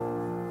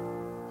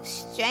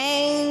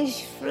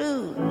strange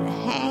fruit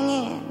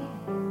hanging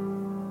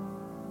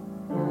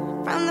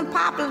from the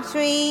poplar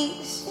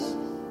trees.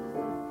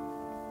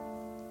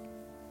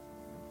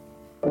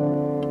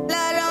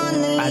 Blood on the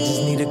leaves. I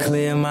just need to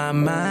clear my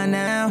mind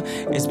now.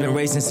 It's been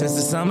racing since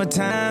the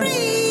summertime.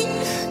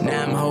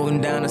 Now I'm holding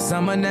down the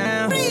summer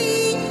now.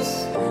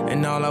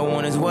 And all I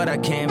want is what I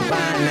can't buy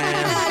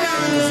now.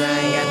 Cause I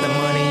ain't got the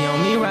money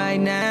on me right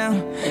now.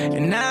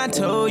 And I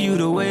told you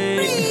to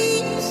wait.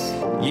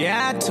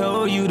 Yeah, I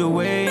told you to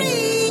wait.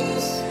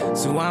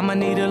 So I'ma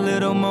need a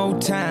little more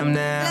time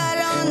now.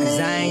 Cause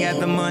I ain't got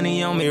the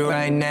money on me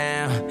right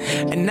now.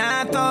 And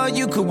I thought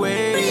you could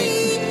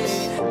wait.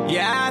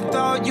 Yeah, I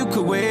thought you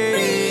could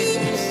wait.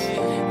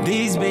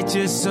 These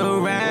bitches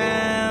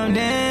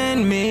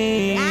surrounding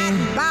me.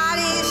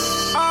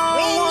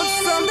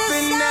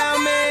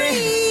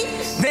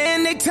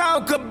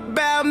 Talk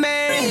about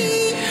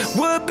me,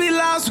 would be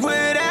lost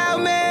without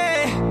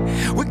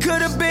me. We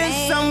could have been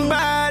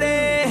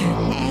somebody.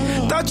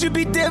 Thought you'd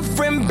be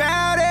different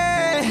about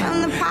it.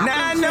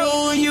 Now I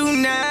know we're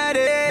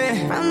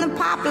united.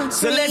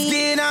 So let's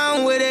get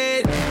on with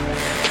it.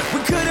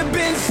 We could have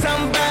been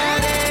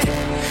somebody.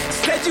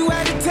 Said you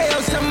had to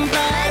tell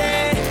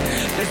somebody.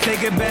 Let's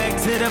take it back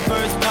to the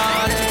first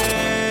party.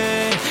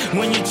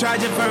 When you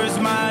tried your first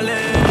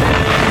mileage.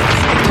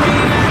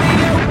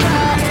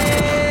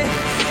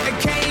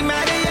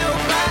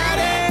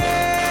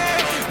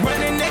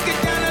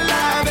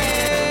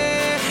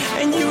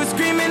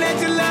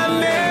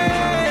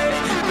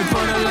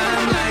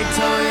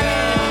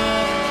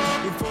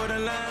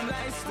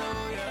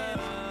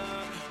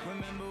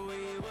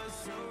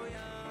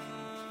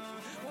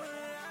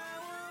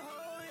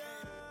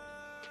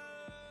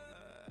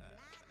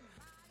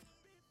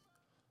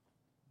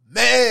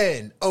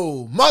 Man,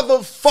 oh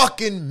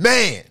motherfucking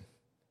man.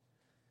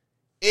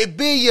 It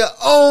be your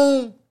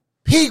own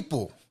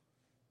people.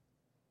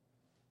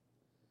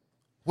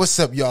 What's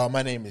up, y'all?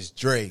 My name is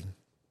Dre.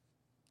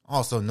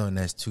 Also known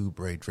as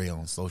 2Bray Dre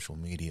on social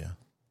media.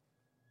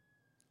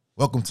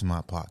 Welcome to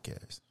my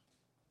podcast.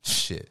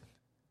 Shit.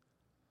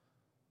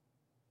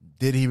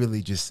 Did he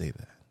really just say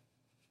that?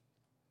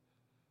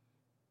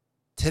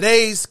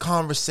 Today's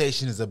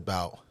conversation is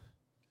about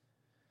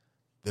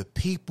the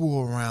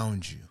people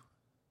around you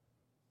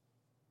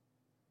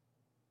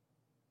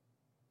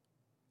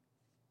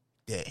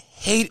that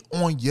hate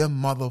on your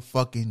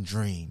motherfucking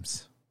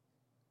dreams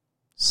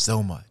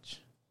so much.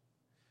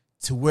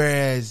 To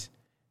whereas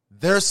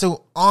they're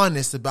so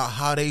honest about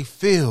how they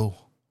feel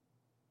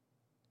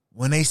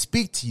when they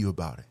speak to you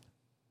about it.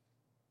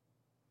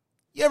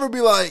 You ever be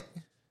like,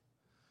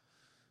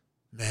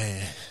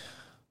 man,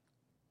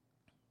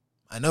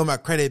 I know my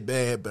credit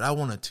bad, but I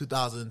want a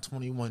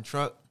 2021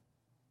 truck.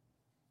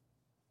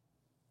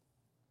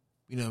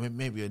 You know,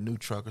 maybe a new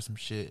truck or some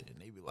shit. And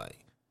they be like,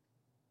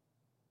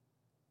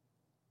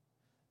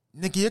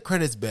 nigga, your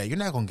credit's bad. You're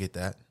not going to get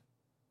that.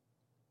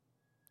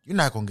 You're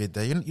not going to get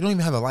that. You don't even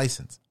have a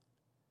license.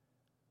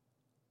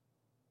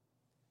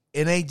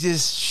 And they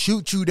just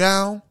shoot you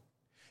down.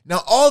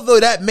 Now, although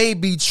that may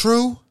be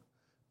true,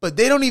 but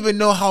they don't even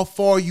know how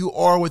far you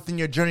are within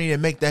your journey to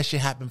make that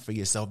shit happen for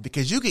yourself.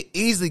 Because you could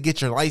easily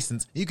get your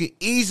license. You could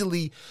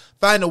easily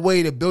find a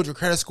way to build your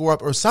credit score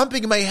up, or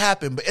something may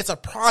happen, but it's a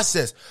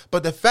process.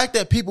 But the fact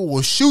that people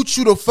will shoot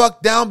you the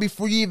fuck down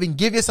before you even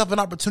give yourself an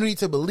opportunity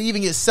to believe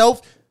in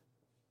yourself,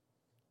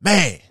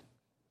 man,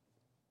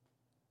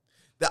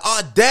 the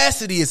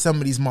audacity of some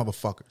of these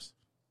motherfuckers.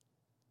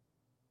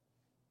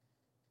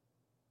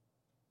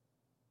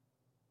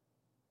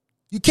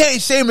 You can't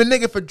shame a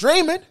nigga for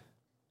dreaming.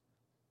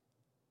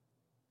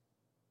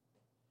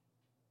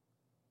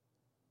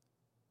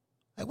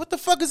 Like, what the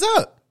fuck is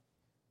up?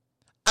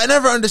 I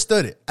never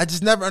understood it. I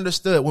just never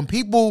understood. When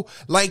people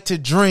like to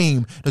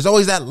dream, there's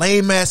always that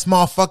lame ass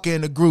motherfucker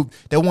in the group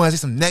that wants to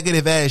say some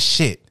negative ass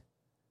shit.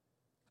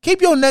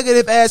 Keep your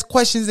negative ass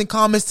questions and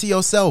comments to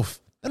yourself.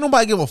 Ain't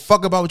nobody give a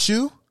fuck about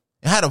you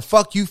and how the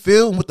fuck you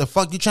feel and what the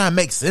fuck you trying to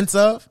make sense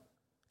of.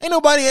 Ain't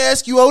nobody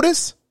ask you,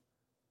 Otis.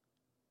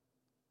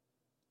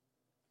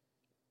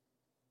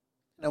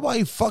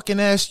 Nobody fucking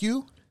ask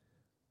you.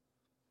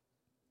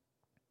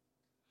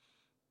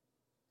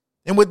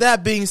 And with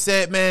that being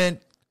said, man,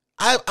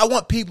 I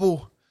want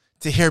people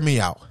to hear me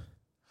out.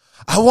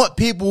 I want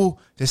people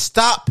to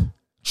stop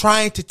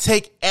trying to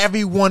take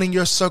everyone in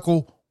your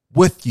circle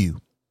with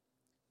you.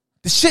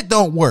 The shit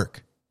don't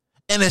work.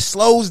 And it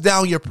slows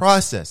down your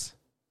process.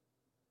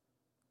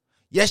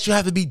 Yes, you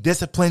have to be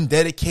disciplined,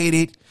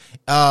 dedicated,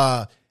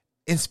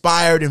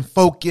 inspired, and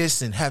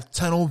focused, and have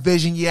tunnel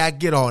vision. Yeah, I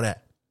get all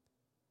that.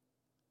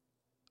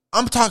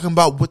 I'm talking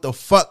about what the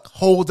fuck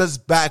holds us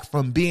back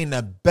from being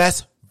the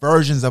best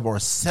versions of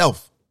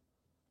ourselves.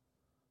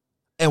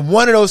 And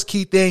one of those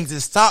key things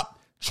is stop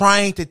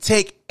trying to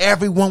take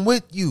everyone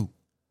with you.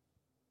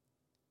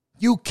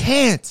 You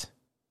can't.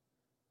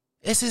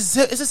 It's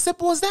as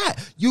simple as that.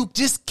 You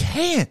just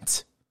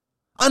can't.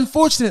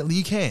 Unfortunately,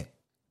 you can't.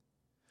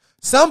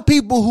 Some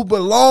people who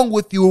belong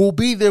with you will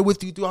be there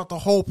with you throughout the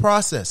whole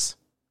process.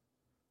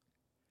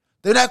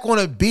 They're not going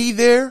to be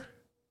there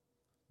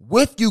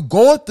with you,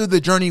 going through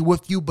the journey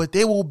with you, but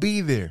they will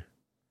be there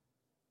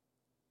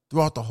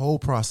throughout the whole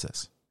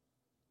process.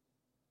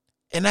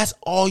 And that's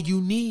all you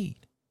need.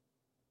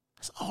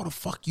 That's all the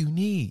fuck you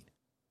need.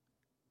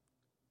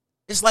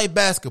 It's like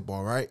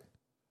basketball, right?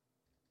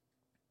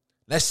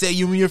 Let's say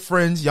you and your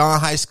friends, y'all in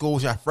high school,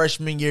 it's your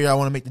freshman year, y'all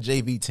want to make the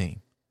JV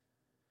team.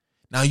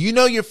 Now, you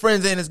know your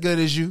friends ain't as good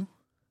as you,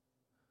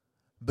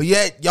 but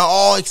yet y'all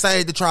all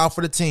excited to try out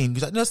for the team.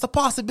 You're like, no, it's the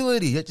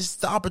possibility. It's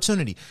just the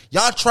opportunity.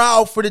 Y'all try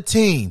out for the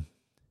team.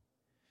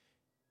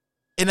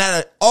 And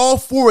out of all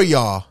four of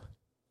y'all,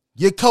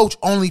 your coach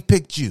only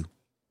picked you.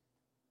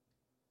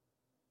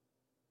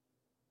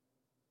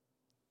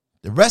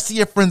 The rest of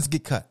your friends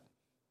get cut.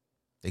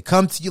 They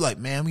come to you like,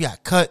 man, we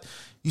got cut.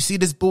 You see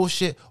this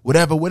bullshit?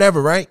 Whatever,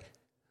 right?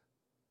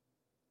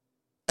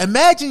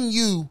 Imagine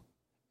you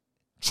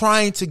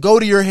trying to go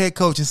to your head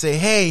coach and say,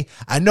 hey,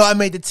 I know I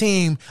made the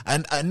team.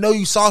 I know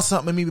you saw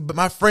something in me, but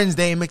my friends,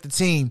 they didn't make the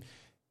team.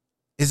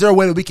 Is there a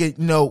way that we could,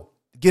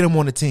 get them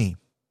on the team?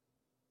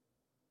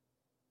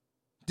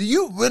 Do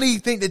you really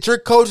think that your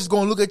coach is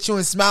going to look at you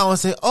and smile and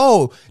say,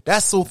 oh,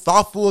 that's so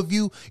thoughtful of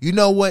you? You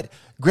know what?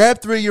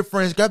 Grab three of your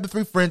friends, grab the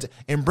three friends,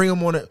 and bring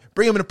them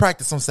into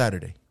practice on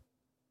Saturday.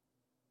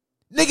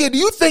 Nigga, do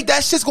you think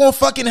that shit's going to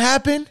fucking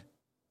happen?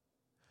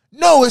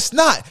 No, it's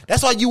not.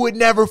 That's why you would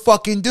never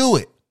fucking do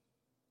it.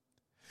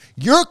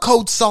 Your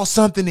coach saw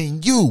something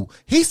in you.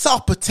 He saw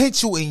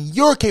potential in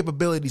your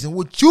capabilities and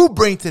what you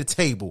bring to the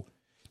table.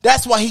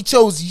 That's why he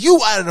chose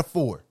you out of the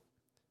four.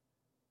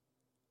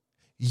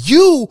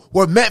 You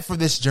were meant for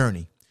this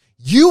journey.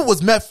 You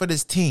was meant for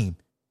this team.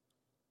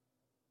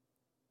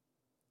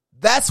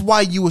 That's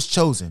why you was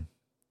chosen.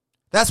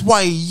 That's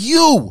why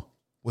you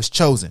was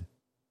chosen.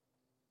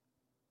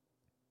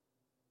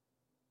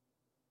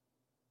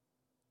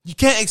 You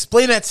can't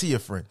explain that to your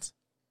friends.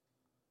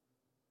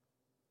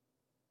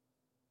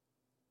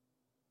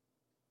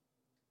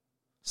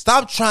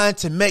 Stop trying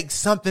to make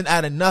something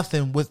out of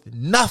nothing with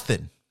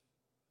nothing.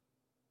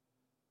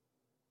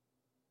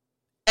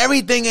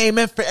 Everything ain't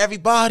meant for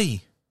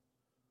everybody.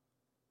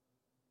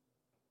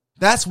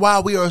 That's why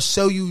we are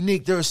so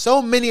unique. There are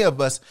so many of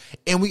us,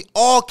 and we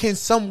all can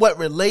somewhat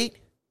relate,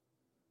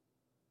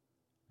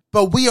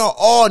 but we are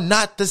all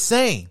not the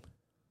same.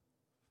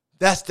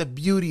 That's the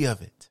beauty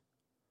of it.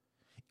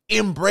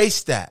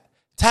 Embrace that.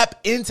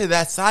 Tap into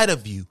that side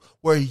of you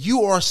where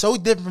you are so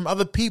different from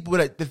other people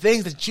that the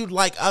things that you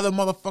like, other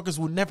motherfuckers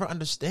will never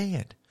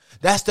understand.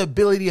 That's the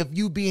ability of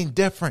you being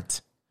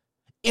different.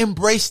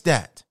 Embrace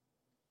that.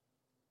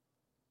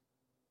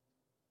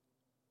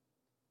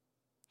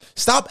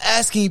 Stop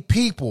asking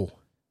people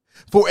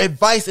for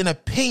advice and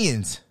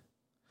opinions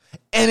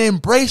and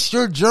embrace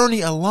your journey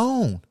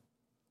alone.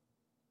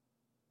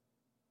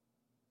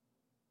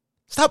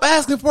 Stop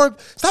asking for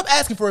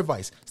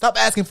advice. Stop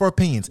asking for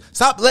opinions.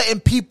 Stop letting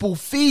people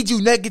feed you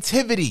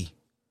negativity.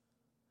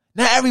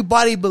 Not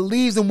everybody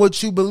believes in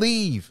what you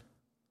believe.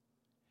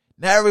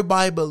 Not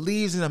everybody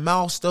believes in the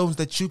milestones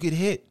that you could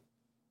hit.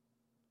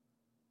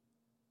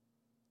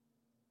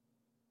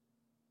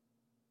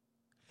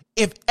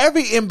 If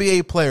every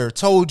NBA player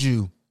told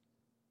you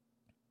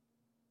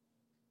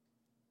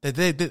that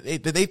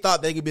they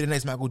thought they could be the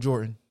next Michael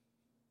Jordan,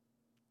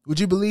 would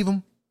you believe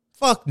them?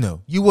 Fuck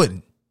no, you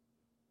wouldn't.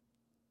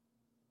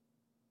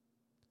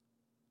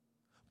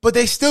 But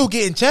they still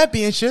getting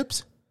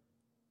championships.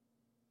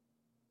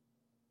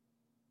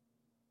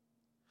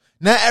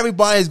 Not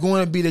everybody is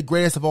going to be the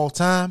greatest of all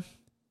time,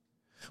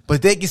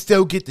 but they can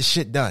still get the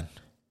shit done.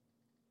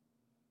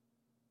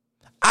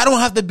 I don't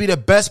have to be the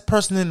best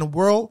person in the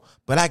world,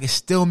 but I can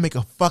still make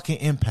a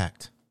fucking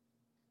impact.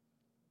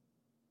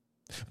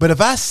 But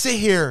if I sit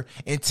here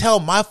and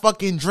tell my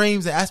fucking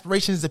dreams and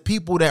aspirations to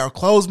people that are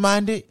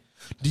closed-minded,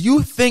 do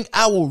you think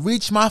I will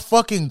reach my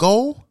fucking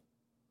goal?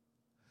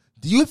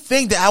 Do you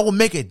think that I will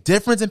make a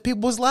difference in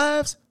people's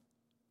lives?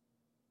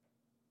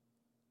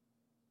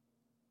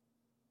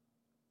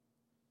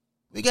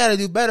 We got to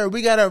do better.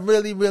 We got to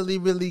really, really,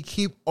 really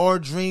keep our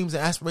dreams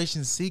and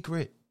aspirations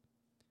secret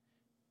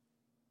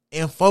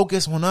and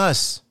focus on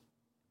us.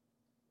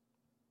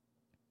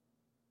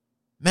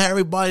 Not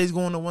everybody's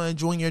going to want to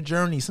join your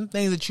journey. Some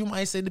things that you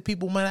might say to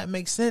people might not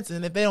make sense,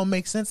 and if they don't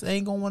make sense, they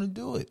ain't going to want to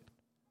do it.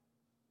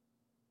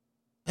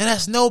 And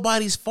that's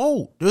nobody's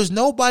fault. There's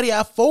nobody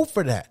at fault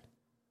for that.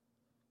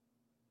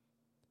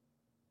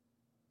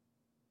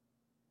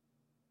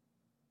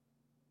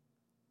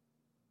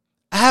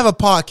 I have a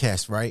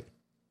podcast, right?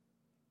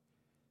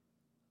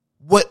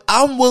 What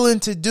I'm willing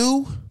to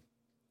do,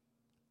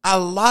 a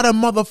lot of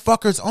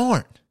motherfuckers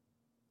aren't.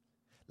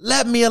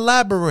 Let me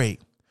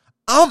elaborate.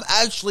 I'm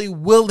actually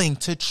willing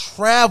to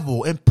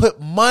travel and put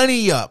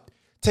money up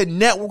to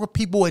network with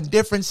people in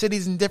different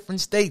cities and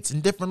different states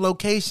and different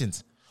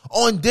locations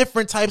on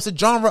different types of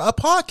genre of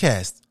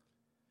podcasts.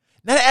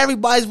 Not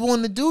everybody's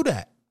willing to do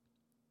that.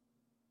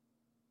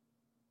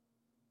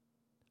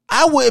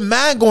 I wouldn't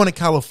mind going to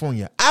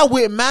California. I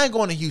wouldn't mind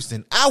going to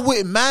Houston. I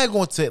wouldn't mind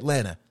going to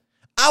Atlanta.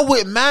 I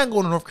wouldn't mind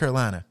going to North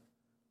Carolina.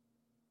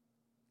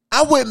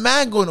 I wouldn't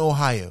mind going to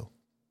Ohio.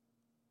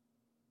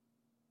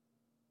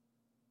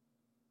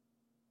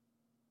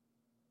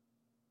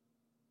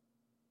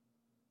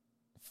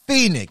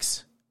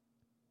 Phoenix.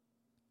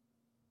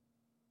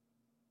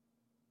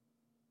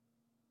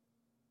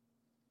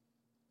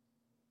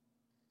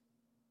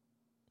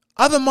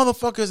 Other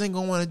motherfuckers ain't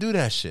gonna want to do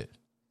that shit.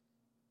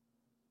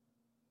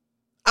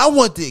 I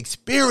want the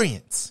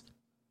experience.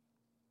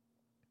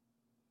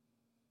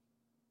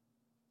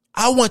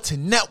 I want to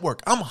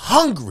network. I'm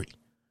hungry.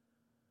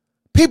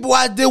 People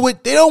I deal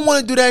with, they don't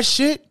want to do that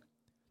shit.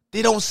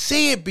 They don't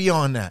see it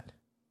beyond that.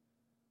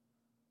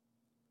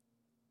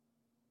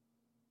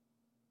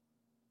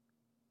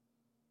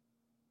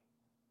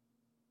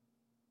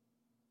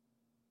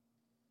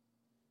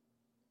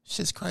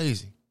 Shit's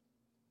crazy.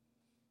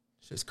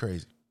 Shit's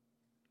crazy.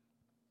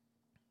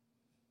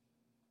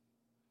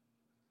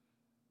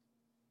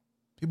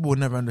 People will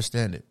never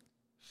understand it.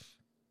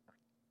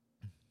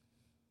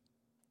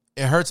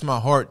 It hurts my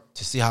heart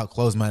to see how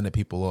close-minded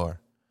people are.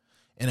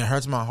 And it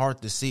hurts my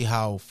heart to see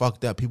how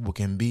fucked up people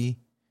can be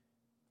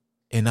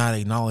and not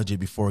acknowledge it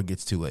before it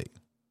gets too late.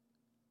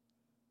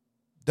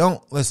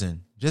 Don't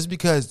listen. Just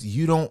because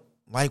you don't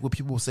like what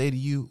people say to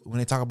you when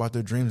they talk about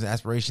their dreams and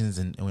aspirations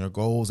and their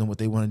goals and what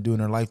they want to do in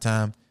their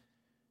lifetime,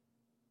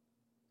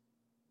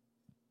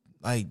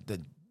 like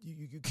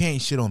you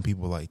can't shit on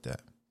people like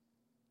that.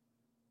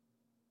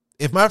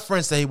 If my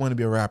friend say he want to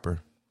be a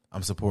rapper,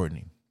 I'm supporting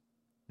him.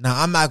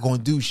 Now, I'm not going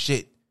to do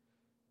shit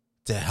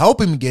to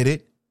help him get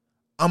it.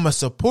 I'm going to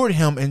support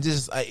him and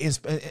just,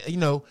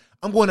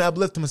 I'm going to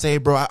uplift him and say, hey,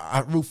 bro,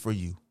 I root for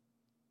you.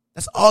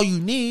 That's all you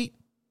need.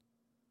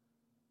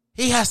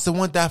 He has to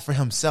want that for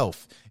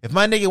himself. If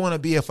my nigga want to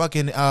be a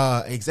fucking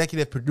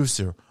executive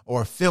producer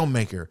or a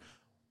filmmaker,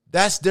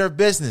 that's their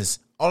business.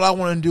 All I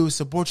want to do is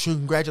support you,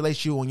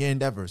 congratulate you on your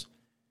endeavors.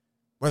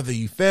 Whether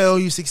you fail,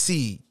 you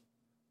succeed.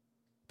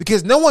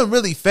 Because no one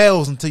really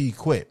fails until you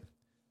quit.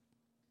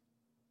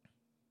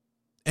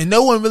 And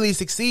no one really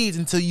succeeds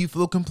until you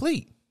feel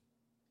complete.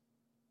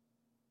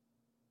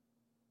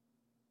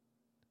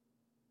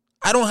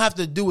 I don't have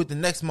to do what the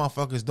next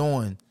motherfucker's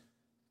doing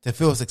to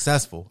feel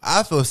successful.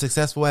 I feel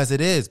successful as it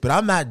is, but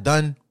I'm not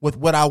done with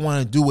what I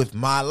want to do with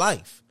my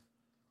life.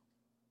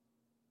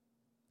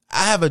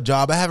 I have a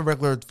job. I have a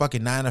regular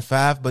fucking 9 to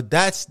 5, but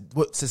that's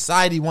what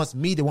society wants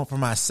me to want for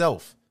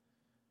myself.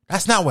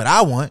 That's not what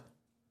I want.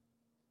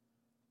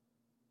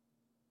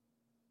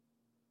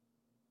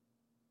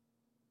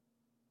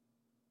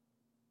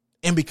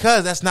 And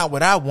because that's not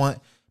what I want,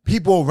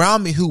 people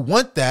around me who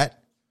want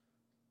that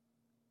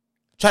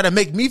try to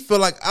make me feel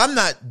like I'm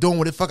not doing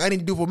what the fuck I need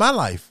to do for my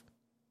life.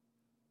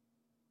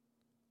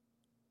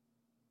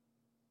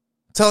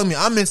 Telling me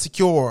I'm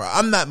insecure, or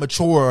I'm not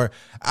mature, or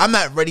I'm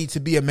not ready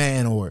to be a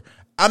man, or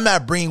I'm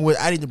not bringing what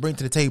I need to bring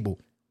to the table.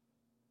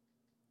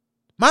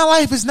 My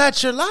life is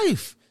not your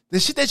life. The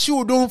shit that you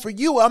were doing for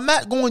you, I'm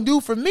not going to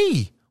do for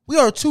me. We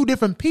are two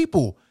different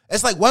people.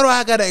 It's like, why do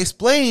I got to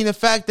explain the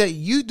fact that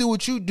you do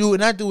what you do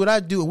and I do what I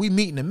do and we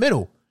meet in the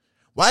middle?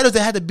 Why does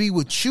it have to be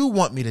what you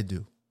want me to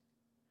do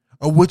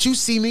or what you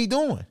see me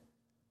doing?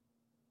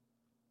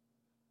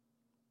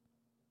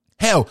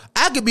 Hell,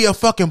 I could be a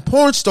fucking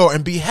porn star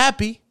and be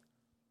happy.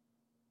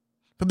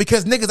 But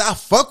because niggas I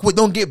fuck with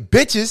don't get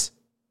bitches,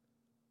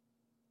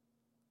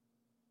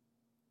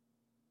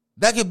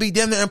 that could be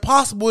damn near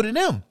impossible to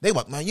them. They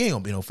like, man, you ain't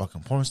gonna be no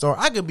fucking porn star.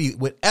 I could be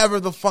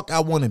whatever the fuck I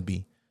want to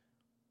be.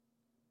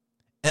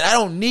 And I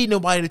don't need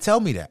nobody to tell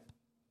me that.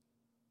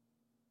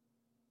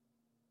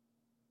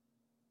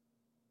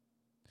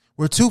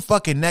 We're too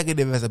fucking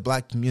negative as a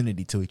black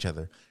community to each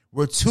other.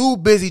 We're too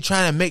busy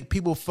trying to make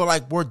people feel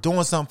like we're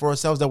doing something for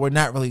ourselves that we're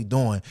not really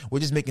doing. We're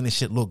just making this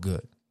shit look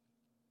good.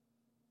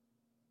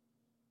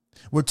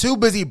 We're too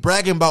busy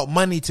bragging about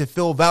money to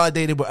feel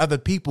validated with other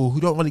people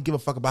who don't really give a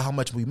fuck about how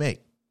much we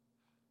make.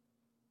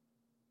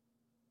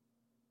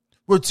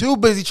 We're too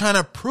busy trying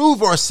to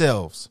prove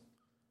ourselves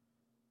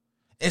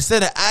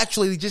instead of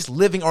actually just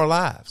living our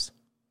lives.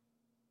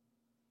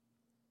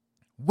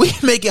 We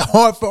make it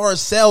hard for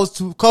ourselves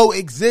to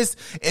coexist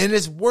in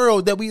this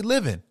world that we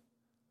live in.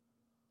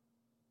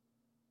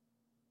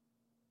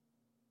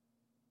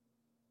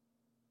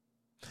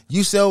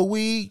 You sell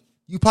weed,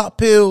 you pop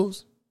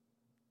pills,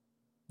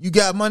 you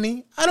got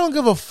money. I don't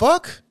give a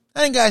fuck.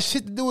 That ain't got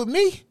shit to do with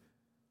me.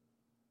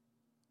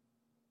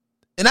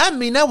 And I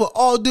mean that with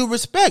all due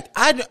respect.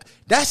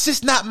 That's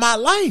just not my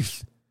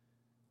life.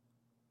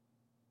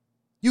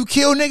 You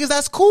kill niggas,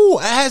 that's cool.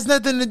 It has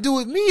nothing to do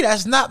with me.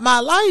 That's not my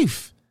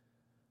life.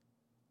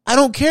 I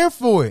don't care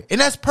for it.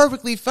 And that's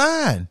perfectly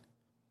fine.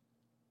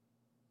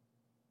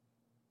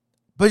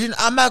 But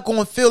I'm not going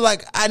to feel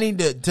like I need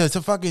to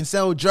fucking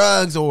sell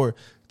drugs or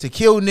to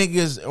kill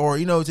niggas or,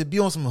 to be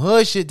on some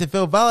hood shit to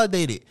feel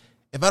validated.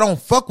 If I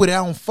don't fuck with it,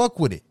 I don't fuck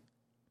with it.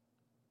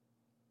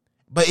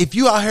 But if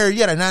you out here, you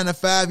got a 9 to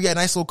 5, you got a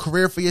nice little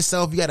career for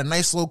yourself, you got a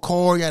nice little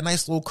car, you got a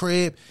nice little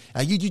crib,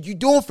 you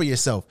doing for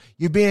yourself.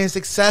 You're being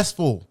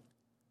successful.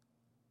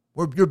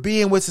 You're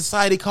being what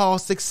society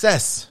calls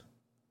success.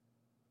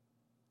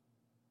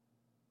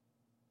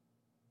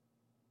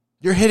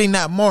 You're hitting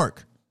that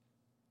mark.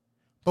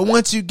 But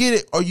once you get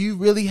it, are you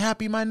really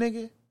happy, my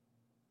nigga?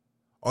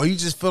 Or you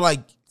just feel like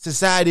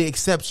society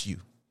accepts you?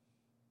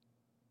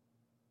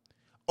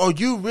 Are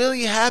you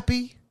really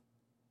happy?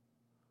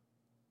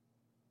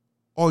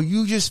 Or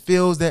you just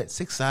feel that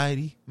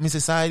society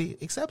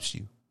accepts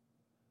you?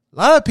 A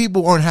lot of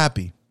people aren't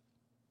happy.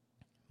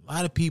 A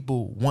lot of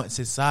people want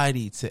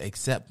society to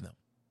accept them.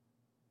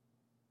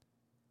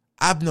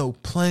 I've known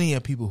plenty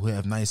of people who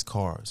have nice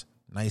cars,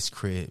 nice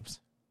cribs,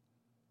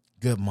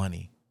 good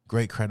money,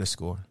 great credit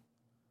score,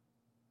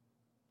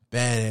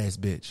 badass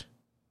bitch.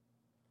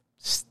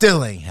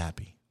 Still ain't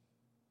happy.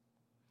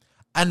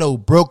 I know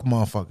broke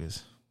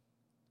motherfuckers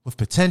with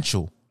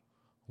potential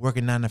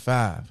working 9 to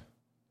 5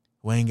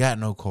 who ain't got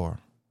no car.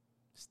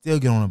 Still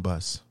get on a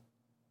bus.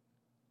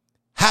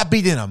 Happy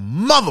than a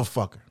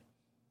motherfucker.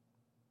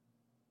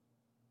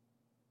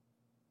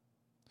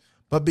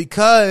 But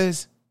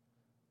because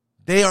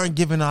they aren't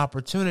given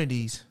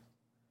opportunities,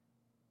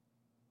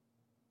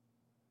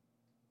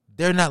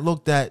 they're not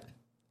looked at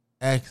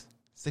as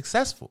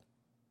successful.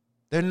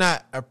 They're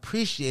not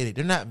appreciated.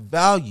 They're not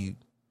valued.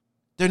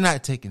 They're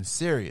not taken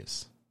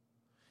serious.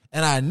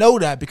 And I know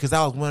that because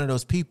I was one of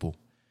those people.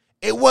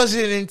 It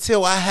wasn't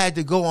until I had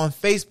to go on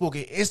Facebook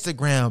and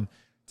Instagram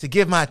to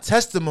give my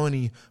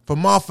testimony for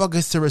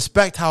motherfuckers to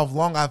respect how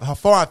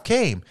far I've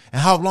came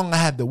and how long I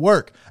had to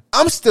work.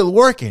 I'm still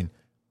working.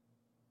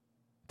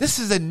 This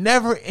is a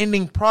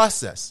never-ending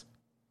process.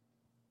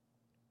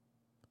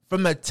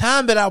 From the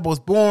time that I was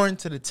born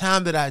to the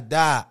time that I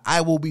die,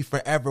 I will be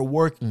forever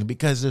working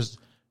because there's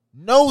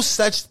no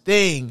such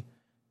thing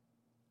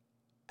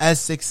as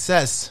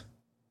success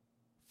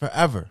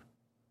forever.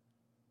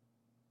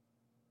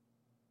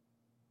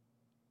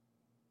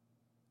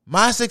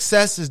 My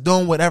success is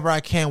doing whatever I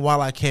can while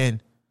I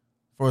can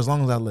for as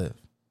long as I live.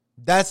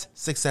 That's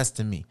success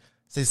to me.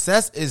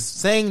 Success is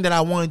saying that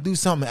I want to do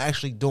something and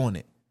actually doing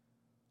it.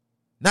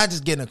 Not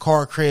just getting a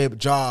car, crib,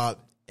 job,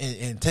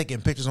 and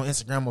taking pictures on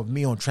Instagram of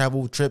me on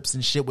travel trips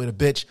and shit with a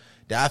bitch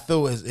that I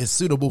feel is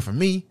suitable for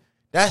me.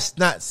 That's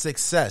not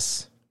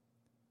success.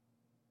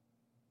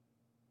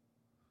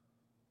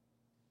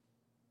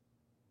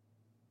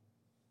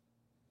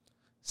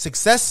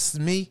 Success to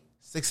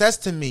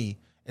me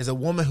is a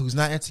woman who's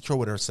not insecure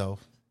with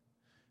herself,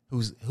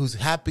 who's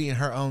happy in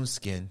her own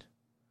skin,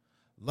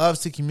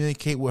 loves to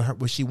communicate with her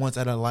what she wants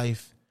out of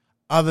life,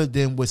 other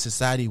than what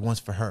society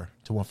wants for her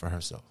to want for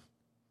herself.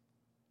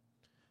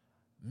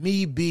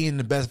 Me being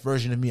the best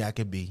version of me I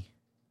could be,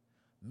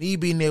 me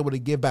being able to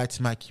give back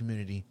to my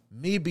community,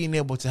 me being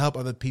able to help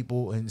other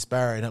people,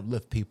 inspire and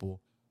uplift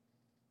people,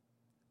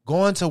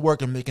 going to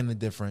work and making a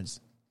difference.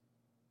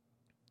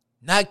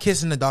 Not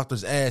kissing the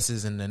doctor's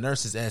asses and the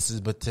nurse's asses,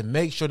 but to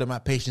make sure that my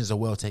patients are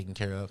well taken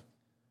care of.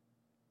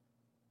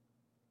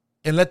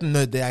 And let them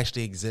know that they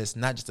actually exist,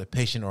 not just a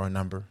patient or a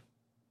number.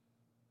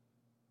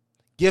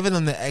 Giving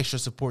them the extra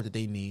support that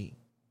they need.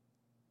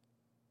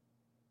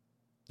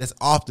 That's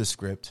off the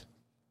script.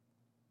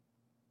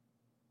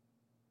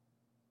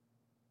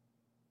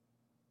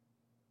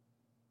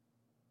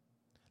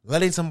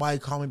 Letting somebody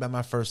call me by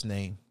my first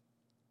name.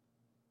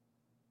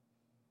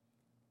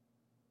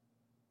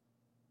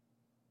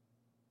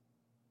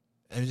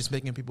 And just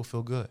making people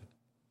feel good.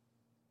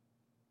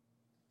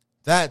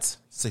 That's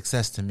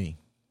success to me.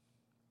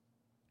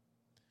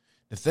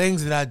 The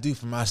things that I do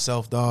for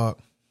myself, dog.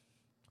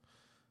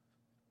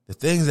 The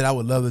things that I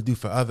would love to do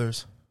for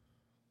others.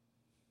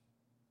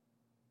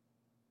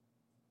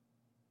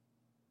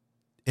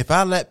 If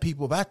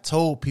I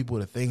told people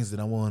the things that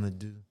I want to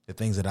do, the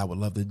things that I would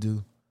love to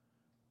do,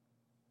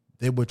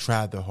 they would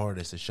try their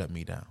hardest to shut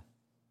me down.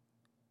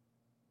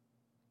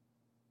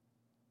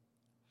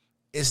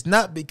 It's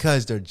not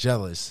because they're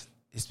jealous.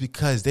 It's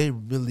because they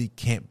really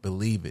can't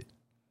believe it.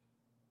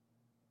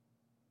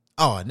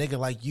 Oh, a nigga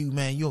like you,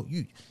 man, you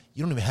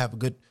don't even have a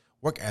good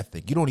work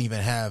ethic. You don't even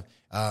have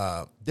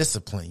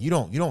discipline. You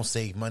don't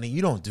save money.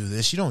 You don't do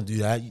this. You don't do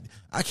that.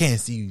 I can't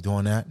see you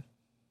doing that.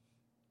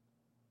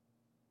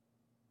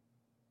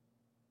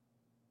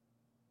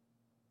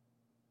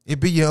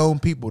 It be your own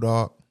people,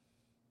 dog.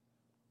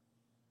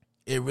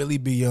 It really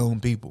be your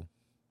own people.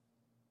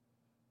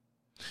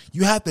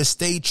 You have to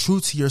stay true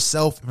to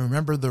yourself and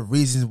remember the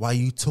reasons why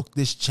you took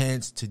this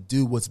chance to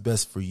do what's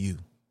best for you.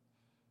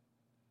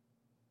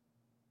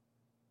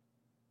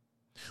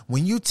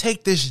 When you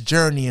take this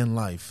journey in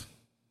life,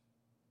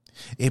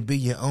 it be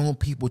your own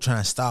people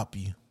trying to stop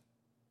you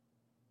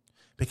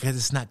because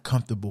it's not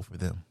comfortable for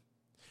them.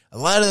 A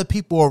lot of the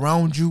people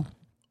around you,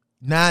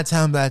 9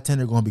 times out of 10,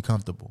 are going to be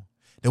comfortable.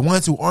 The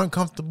ones who aren't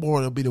comfortable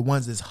will be the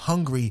ones that's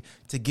hungry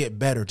to get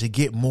better, to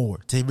get more,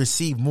 to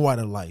receive more out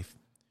of life.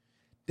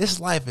 This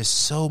life is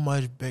so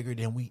much bigger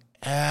than we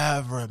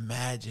ever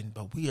imagined,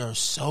 but we are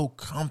so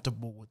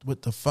comfortable with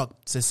what the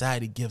fuck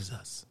society gives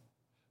us.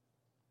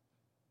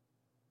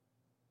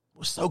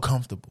 We're so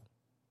comfortable.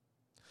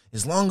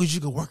 As long as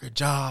you can work a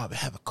job and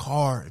have a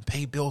car and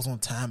pay bills on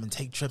time and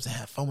take trips and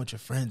have fun with your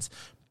friends,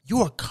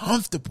 you are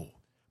comfortable.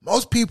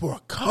 Most people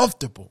are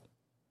comfortable.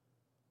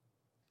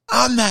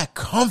 I'm not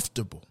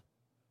comfortable.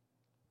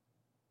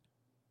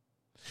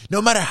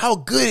 No matter how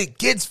good it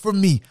gets for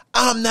me,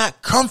 I'm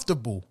not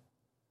comfortable.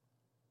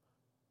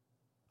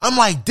 I'm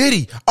like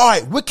Diddy. All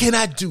right, what can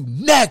I do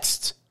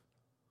next?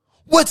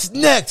 What's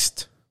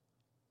next?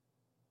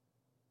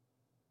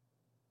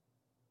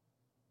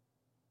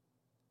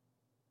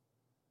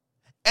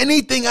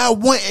 Anything I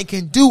want and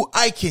can do,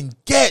 I can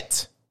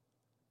get.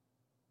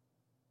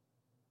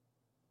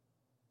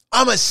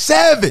 I'm a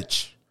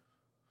savage.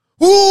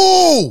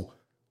 Ooh,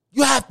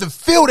 you have to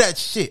feel that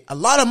shit. A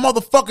lot of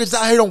motherfuckers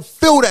out here don't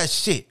feel that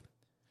shit.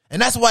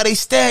 And that's why they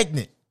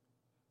stagnant.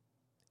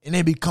 And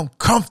they become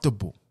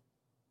comfortable.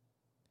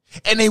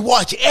 And they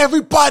watch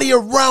everybody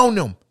around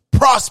them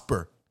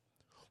prosper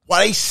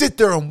while they sit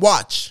there and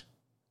watch.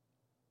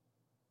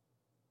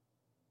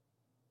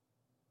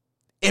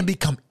 And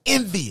become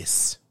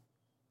envious,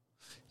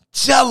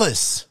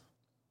 jealous,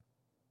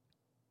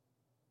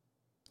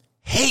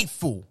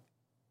 hateful.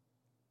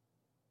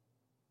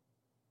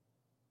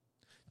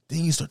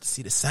 Then you start to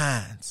see the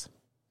signs.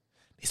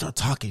 They start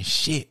talking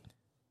shit.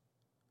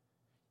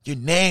 Your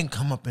name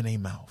come up in their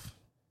mouth.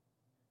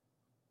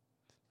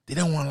 They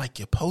don't want to like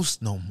your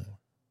post no more.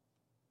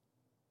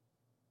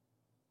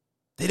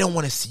 They don't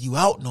want to see you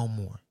out no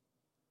more.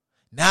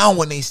 Now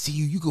when they see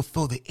you, you can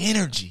feel the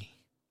energy.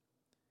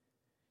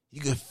 You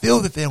can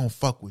feel that they don't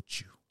fuck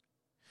with you.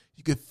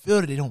 You can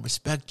feel that they don't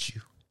respect you.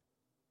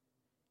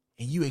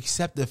 And you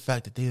accept the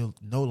fact that they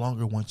no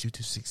longer want you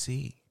to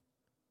succeed.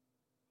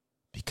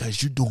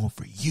 Because you're doing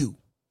for you.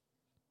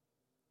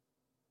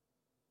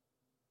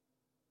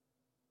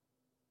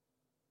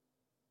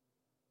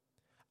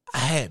 I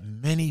had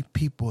many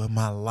people in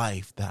my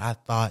life that I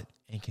thought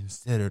and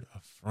considered a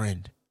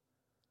friend.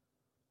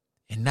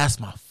 And that's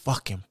my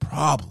fucking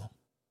problem.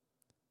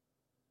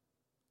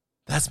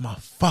 That's my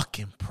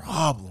fucking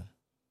problem.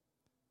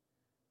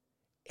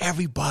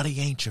 Everybody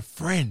ain't your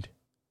friend.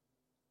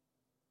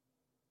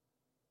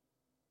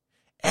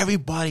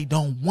 Everybody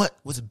don't want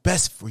what's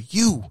best for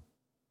you.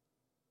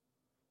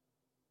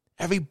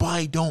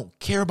 Everybody don't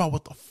care about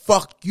what the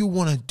fuck you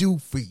want to do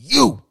for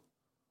you.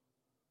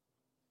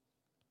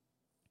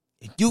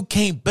 If you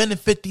can't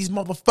benefit these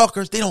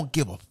motherfuckers, they don't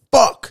give a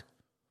fuck.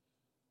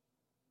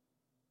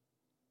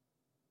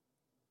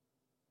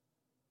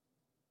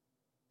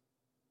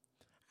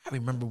 I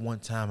remember one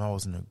time I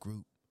was in a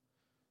group.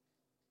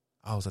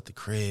 I was at the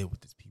crib with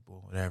these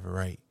people, whatever,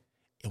 right?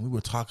 And we were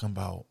talking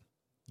about,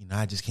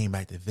 I just came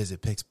back to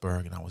visit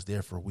Pittsburgh and I was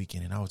there for a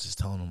weekend. And I was just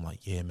telling them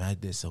like, yeah, man, I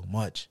did so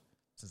much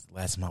since the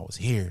last time I was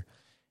here.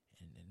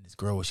 And this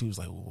girl, she was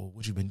like, well,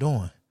 what you been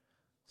doing? I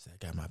said,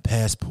 I got my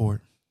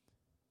passport,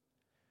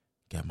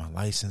 got my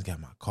license,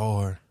 got my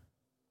car.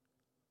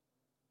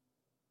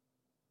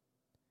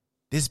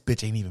 This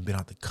bitch ain't even been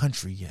out the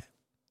country yet.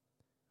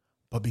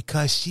 But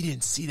because she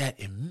didn't see that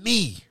in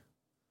me,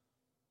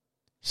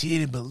 she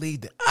didn't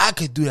believe that I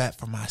could do that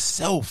for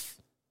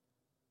myself,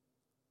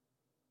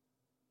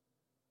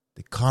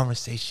 the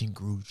conversation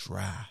grew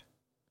dry.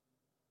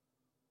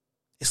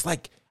 It's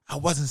like I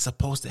wasn't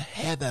supposed to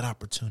have that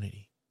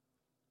opportunity.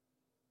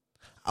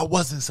 I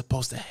wasn't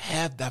supposed to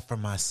have that for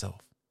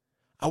myself.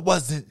 I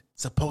wasn't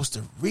supposed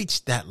to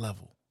reach that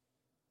level.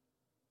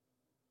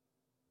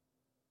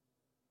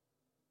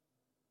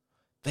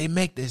 They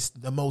make this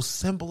the most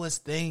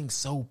simplest thing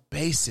so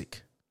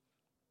basic,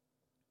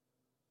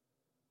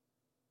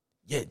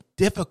 yet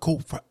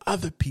difficult for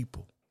other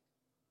people.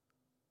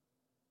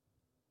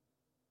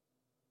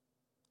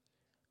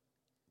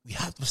 We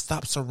have to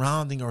stop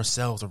surrounding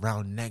ourselves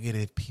around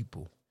negative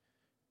people.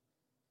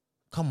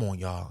 Come on,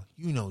 y'all.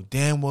 You know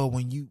damn well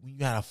when you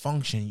got a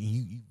function,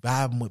 you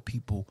vibing with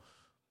people,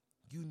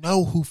 you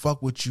know who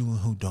fuck with you and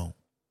who don't.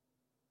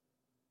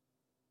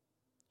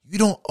 You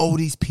don't owe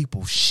these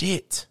people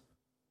shit.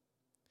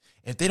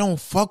 If they don't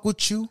fuck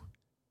with you,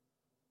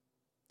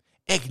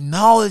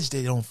 acknowledge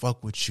they don't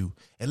fuck with you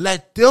and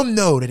let them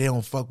know that they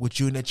don't fuck with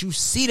you and that you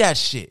see that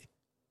shit.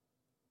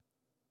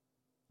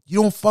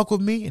 You don't fuck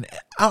with me? And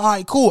all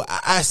right, cool.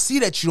 I see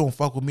that you don't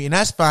fuck with me and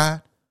that's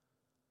fine.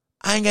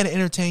 I ain't got to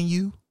entertain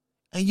you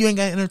and you ain't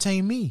got to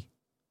entertain me.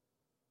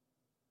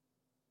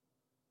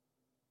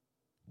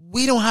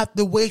 We don't have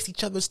to waste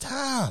each other's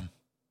time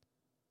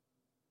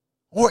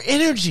or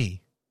energy.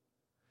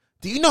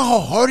 Do you know how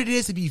hard it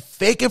is to be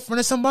fake in front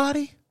of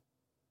somebody?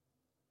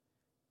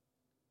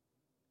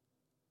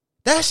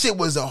 That shit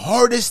was the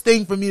hardest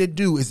thing for me to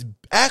do, is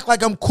act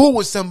like I'm cool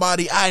with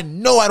somebody I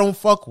know I don't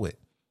fuck with.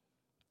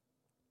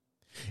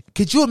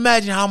 Could you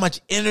imagine how much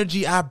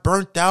energy I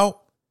burnt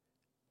out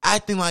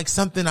acting like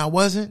something I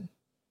wasn't?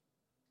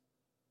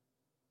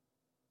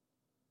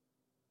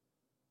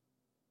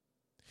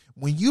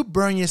 When you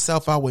burn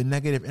yourself out with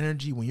negative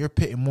energy, when you're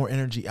putting more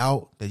energy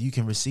out that you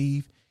can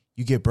receive,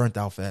 you get burnt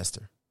out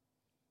faster.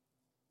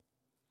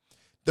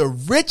 The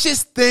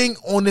richest thing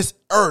on this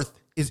earth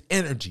is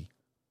energy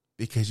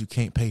because you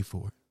can't pay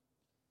for it.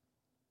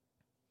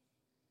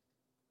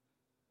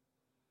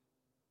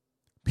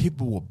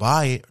 People will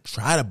buy it, or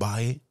try to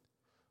buy it,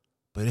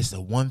 but it's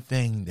the one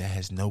thing that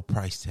has no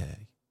price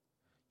tag.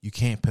 You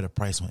can't put a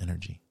price on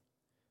energy.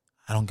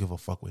 I don't give a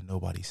fuck what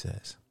nobody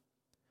says.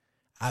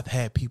 I've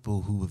had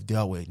people who have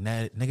dealt with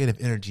negative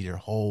energy their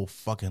whole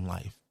fucking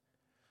life.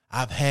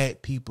 I've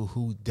had people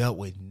who dealt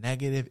with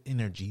negative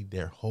energy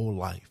their whole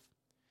life.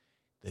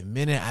 the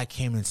minute I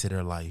came into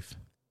their life,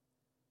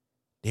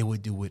 they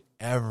would do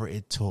whatever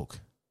it took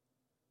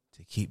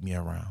to keep me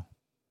around.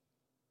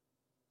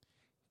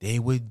 They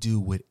would do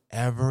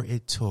whatever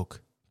it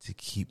took to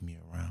keep me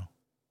around.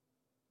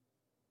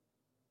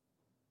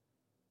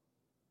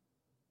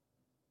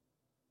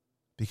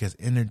 Because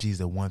energy is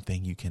the one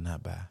thing you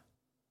cannot buy.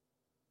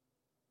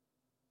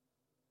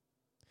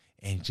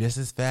 And just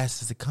as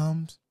fast as it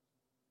comes,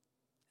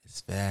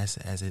 as fast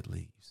as it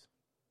leaves.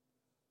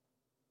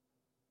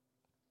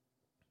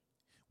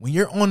 When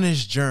you're on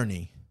this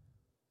journey,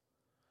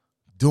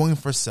 doing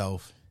for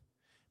self,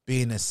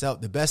 being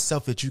the best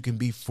self that you can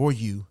be for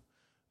you,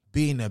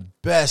 being the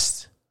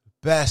best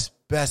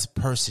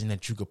person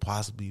that you could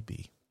possibly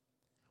be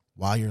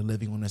while you're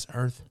living on this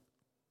earth,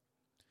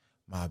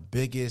 my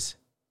biggest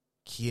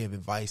key of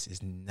advice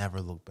is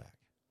never look back.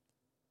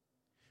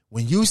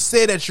 When you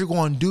say that you're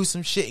going to do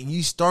some shit and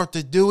you start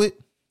to do it,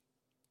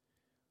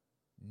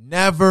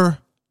 never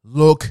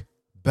look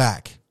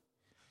back.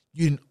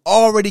 You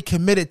already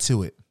committed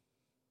to it.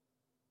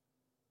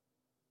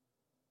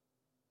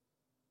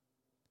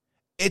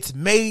 It's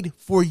made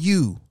for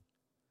you.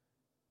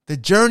 The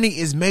journey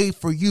is made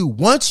for you.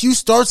 Once you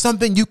start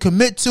something, you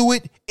commit to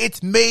it,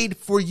 it's made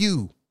for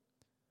you.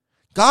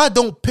 God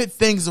don't put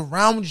things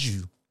around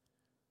you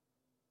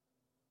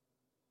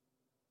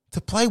to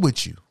play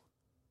with you.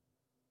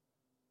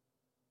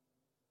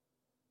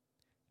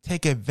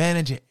 Take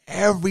advantage of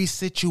every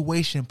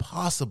situation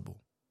possible.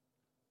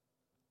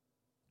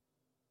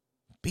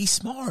 Be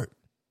smart.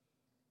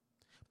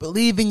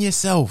 Believe in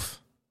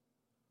yourself.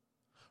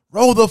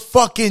 Roll the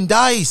fucking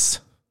dice.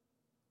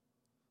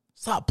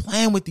 Stop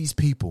playing with these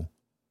people.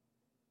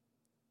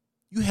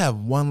 You have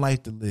one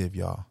life to live,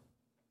 y'all.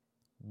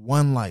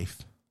 One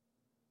life.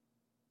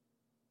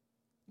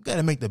 You got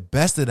to make the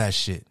best of that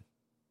shit.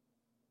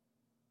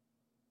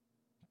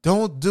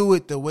 Don't do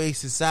it the way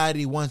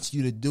society wants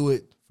you to do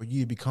it for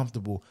you to be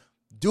comfortable.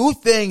 Do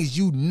things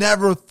you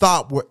never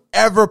thought were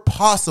ever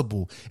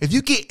possible. If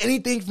you get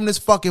anything from this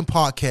fucking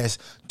podcast,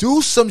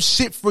 do some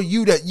shit for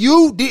you that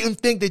you didn't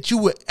think that you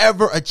would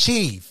ever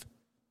achieve.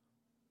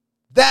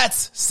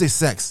 That's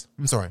success.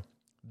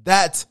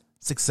 That's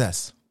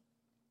success.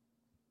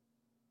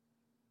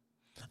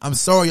 I'm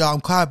sorry, y'all.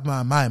 I'm caught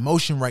up in my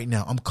emotion right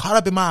now. I'm caught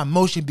up in my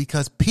emotion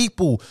because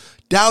people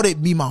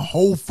doubted me my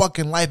whole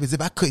fucking life as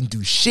if I couldn't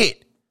do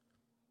shit.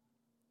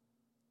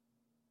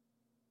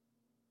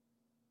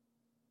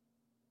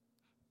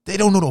 They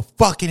don't know the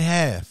fucking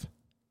half.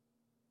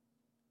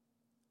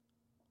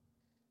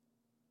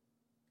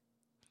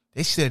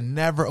 They should have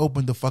never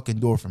opened the fucking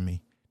door for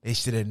me. They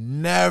should have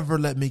never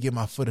let me get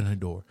my foot in the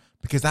door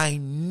because I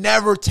ain't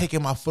never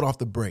taken my foot off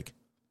the brake.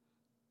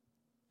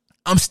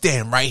 I'm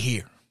standing right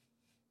here.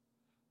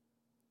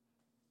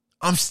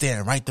 I'm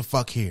standing right the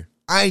fuck here.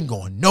 I ain't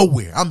going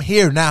nowhere. I'm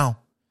here now.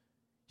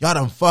 Y'all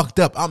done fucked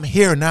up. I'm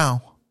here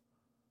now.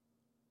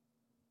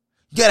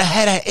 You gotta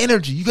have that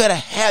energy. You gotta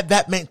have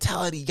that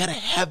mentality. You gotta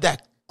have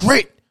that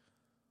grit.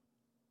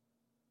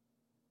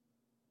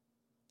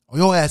 Or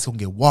your ass gonna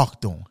get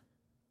walked on.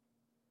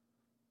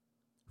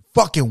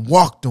 Fucking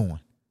walked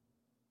on.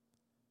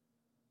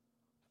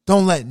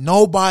 Don't let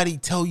nobody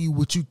tell you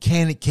what you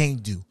can and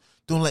can't do.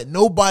 Don't let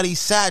nobody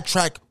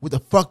sidetrack what the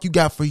fuck you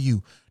got for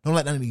you. Don't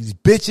let none of these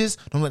bitches,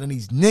 don't let none of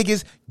these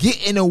niggas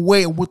get in the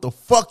way of what the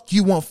fuck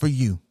you want for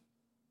you.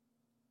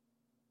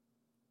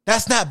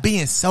 That's not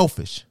being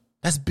selfish.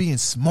 That's being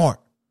smart.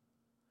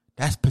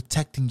 That's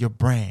protecting your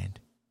brand.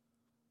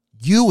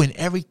 You and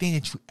everything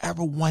that you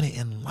ever wanted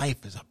in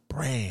life is a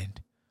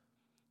brand.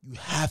 You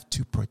have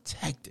to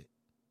protect it.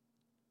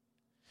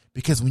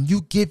 Because when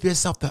you give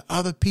yourself to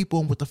other people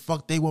and what the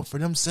fuck they want for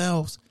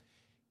themselves,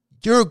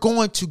 you're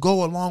going to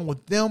go along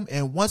with them.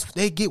 And once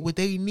they get what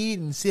they need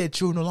and see that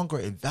you're no longer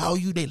in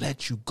value, they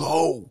let you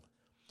go.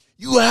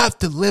 You have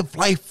to live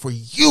life for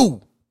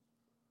you.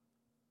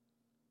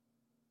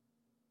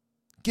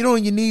 Get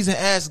on your knees and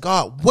ask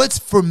God, what's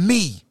for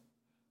me?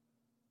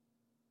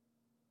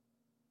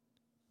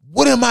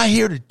 What am I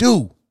here to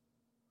do?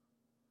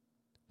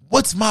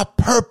 What's my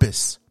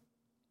purpose?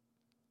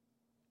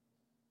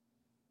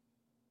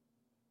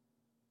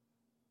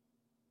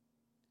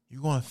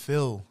 You're going to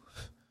feel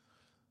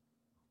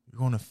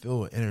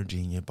energy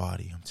in your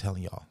body. I'm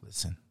telling y'all,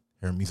 listen,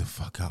 hear me the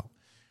fuck out.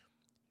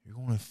 You're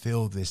going to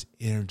feel this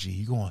energy.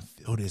 You're going to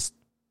feel this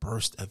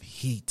burst of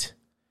heat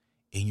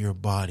in your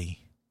body.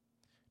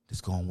 It's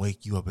going to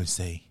wake you up and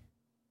say,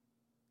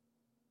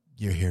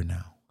 you're here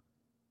now.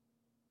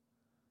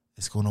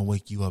 It's going to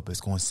wake you up. It's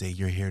going to say,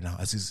 you're here now.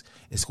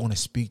 It's going to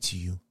speak to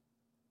you.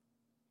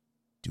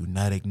 Do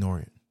not ignore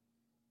it.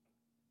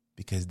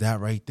 Because that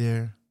right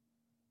there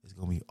is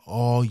going to be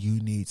all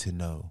you need to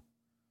know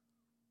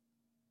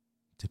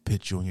to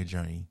put you on your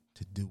journey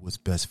to do what's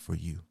best for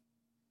you.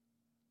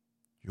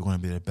 You're going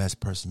to be the best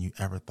person you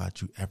ever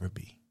thought you'd ever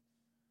be.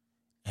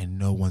 And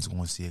no one's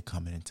going to see it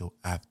coming until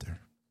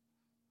after.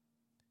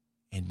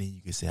 And then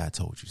you can say, I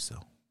told you so.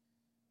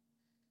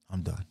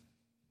 I'm done.